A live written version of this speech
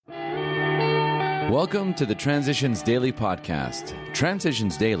Welcome to the Transitions Daily podcast.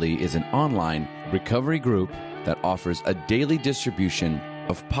 Transitions Daily is an online recovery group that offers a daily distribution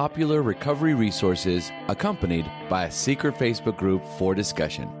of popular recovery resources accompanied by a secret Facebook group for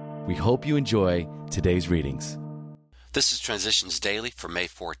discussion. We hope you enjoy today's readings. This is Transitions Daily for May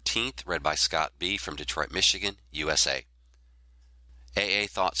 14th, read by Scott B. from Detroit, Michigan, USA. AA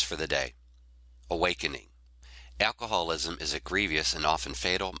Thoughts for the Day. Awakening. Alcoholism is a grievous and often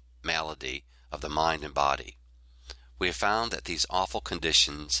fatal malady of the mind and body. We have found that these awful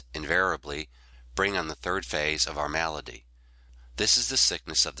conditions invariably bring on the third phase of our malady. This is the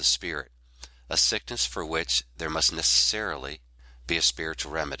sickness of the spirit, a sickness for which there must necessarily be a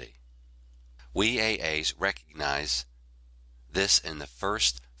spiritual remedy. We AAs recognize this in the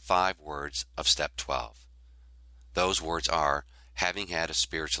first 5 words of Step 12. Those words are, having had a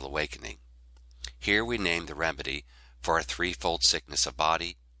spiritual awakening. Here we name the remedy for a threefold sickness of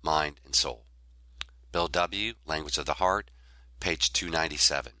body, mind, and soul. Bill W., Language of the Heart, page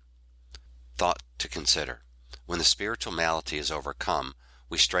 297. Thought to consider. When the spiritual malady is overcome,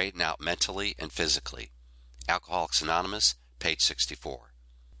 we straighten out mentally and physically. Alcoholics Anonymous, page 64.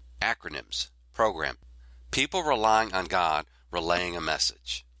 Acronyms. Program. People relying on God, relaying a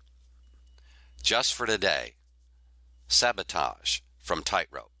message. Just for today. Sabotage, from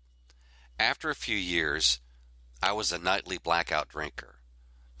Tightrope. After a few years, I was a nightly blackout drinker.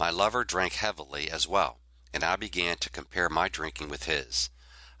 My lover drank heavily as well, and I began to compare my drinking with his.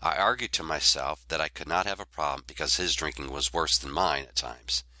 I argued to myself that I could not have a problem because his drinking was worse than mine at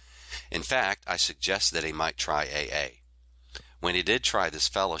times. In fact, I suggested that he might try AA. When he did try this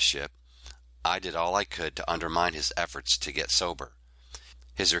fellowship, I did all I could to undermine his efforts to get sober.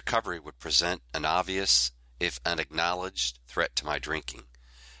 His recovery would present an obvious, if unacknowledged, threat to my drinking.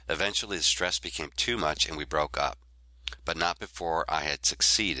 Eventually the stress became too much and we broke up, but not before I had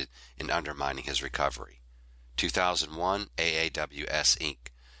succeeded in undermining his recovery. 2001 AAWS Inc.,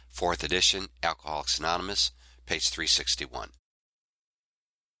 4th edition, Alcoholics Anonymous, page 361.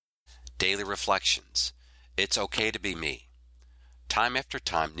 Daily Reflections. It's okay to be me. Time after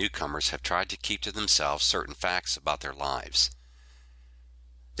time, newcomers have tried to keep to themselves certain facts about their lives.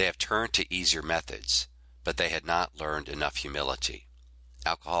 They have turned to easier methods, but they had not learned enough humility.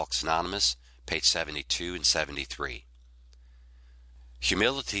 Alcoholics Anonymous, page 72 and 73.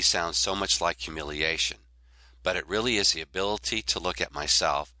 Humility sounds so much like humiliation, but it really is the ability to look at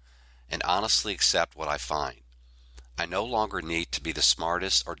myself and honestly accept what I find. I no longer need to be the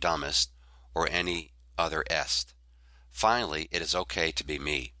smartest or dumbest or any other est. Finally, it is okay to be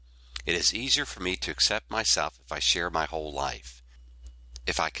me. It is easier for me to accept myself if I share my whole life.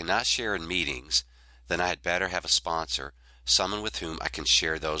 If I cannot share in meetings, then I had better have a sponsor, someone with whom I can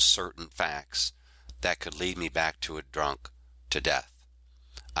share those certain facts that could lead me back to a drunk, to death.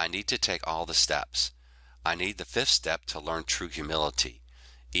 I need to take all the steps. I need the 5th step to learn true humility.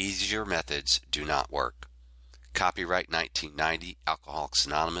 Easier methods do not work. Copyright 1990, Alcoholics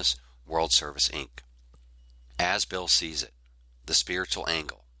Anonymous, World Service, Inc. As Bill Sees It. The Spiritual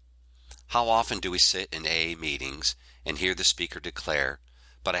Angle. How often do we sit in AA meetings and hear the speaker declare,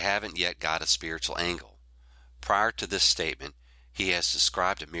 but I haven't yet got a spiritual angle? Prior to this statement, he has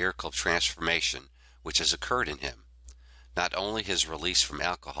described a miracle of transformation which has occurred in him. Not only his release from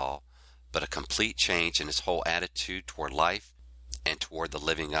alcohol, but a complete change in his whole attitude toward life and toward the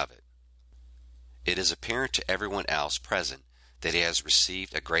living of it. It is apparent to everyone else present that he has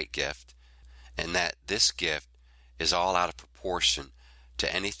received a great gift, and that this gift is all out of proportion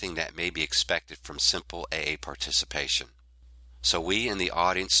to anything that may be expected from simple AA participation. So we in the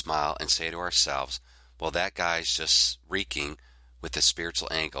audience smile and say to ourselves, well, that guy's just reeking with the spiritual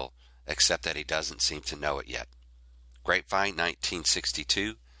angle, except that he doesn't seem to know it yet. Grapevine,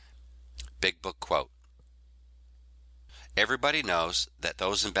 1962, Big Book quote. Everybody knows that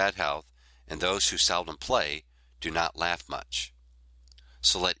those in bad health and those who seldom play do not laugh much.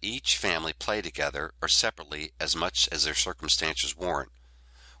 So let each family play together or separately as much as their circumstances warrant.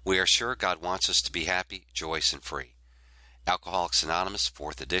 We are sure God wants us to be happy, joyous, and free. Alcoholics Anonymous,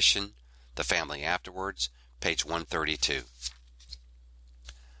 4th edition, The Family Afterwards, page 132.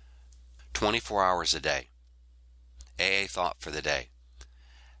 24 hours a day. AA Thought for the Day.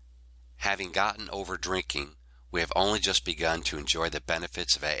 Having gotten over drinking, we have only just begun to enjoy the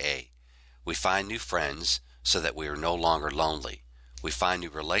benefits of AA. We find new friends so that we are no longer lonely. We find new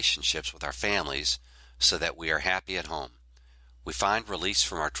relationships with our families so that we are happy at home. We find release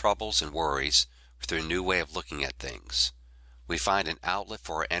from our troubles and worries through a new way of looking at things. We find an outlet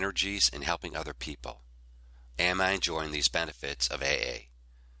for our energies in helping other people. Am I enjoying these benefits of AA?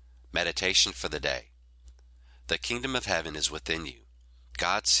 Meditation for the day. The kingdom of heaven is within you.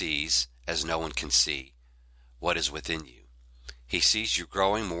 God sees as no one can see what is within you. He sees you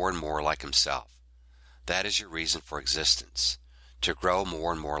growing more and more like himself. That is your reason for existence, to grow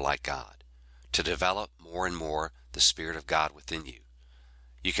more and more like God, to develop more and more the Spirit of God within you.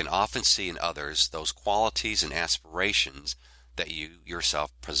 You can often see in others those qualities and aspirations that you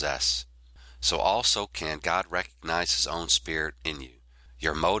yourself possess. So also can God recognize His own Spirit in you.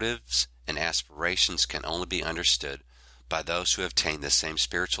 Your motives and aspirations can only be understood by those who have attained the same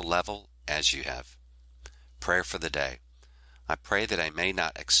spiritual level as you have. Prayer for the day. I pray that I may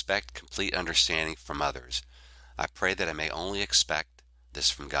not expect complete understanding from others. I pray that I may only expect this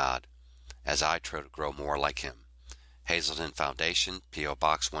from God, as I try to grow more like Him. Hazelden Foundation, P.O.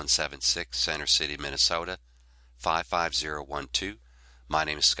 Box 176, Center City, Minnesota, 55012. My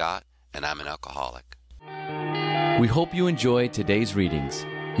name is Scott, and I'm an alcoholic. We hope you enjoyed today's readings.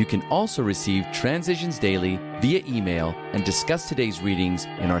 You can also receive Transitions Daily via email and discuss today's readings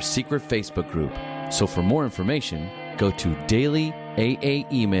in our secret Facebook group. So for more information, go to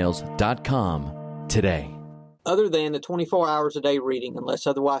dailyaaemails.com today. Other than the 24 hours a day reading, unless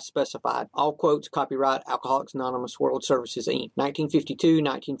otherwise specified, all quotes copyright Alcoholics Anonymous World Services, Inc. 1952,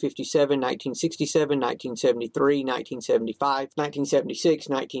 1957, 1967, 1973, 1975, 1976,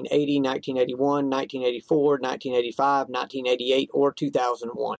 1980, 1981, 1984, 1985, 1988, or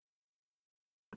 2001.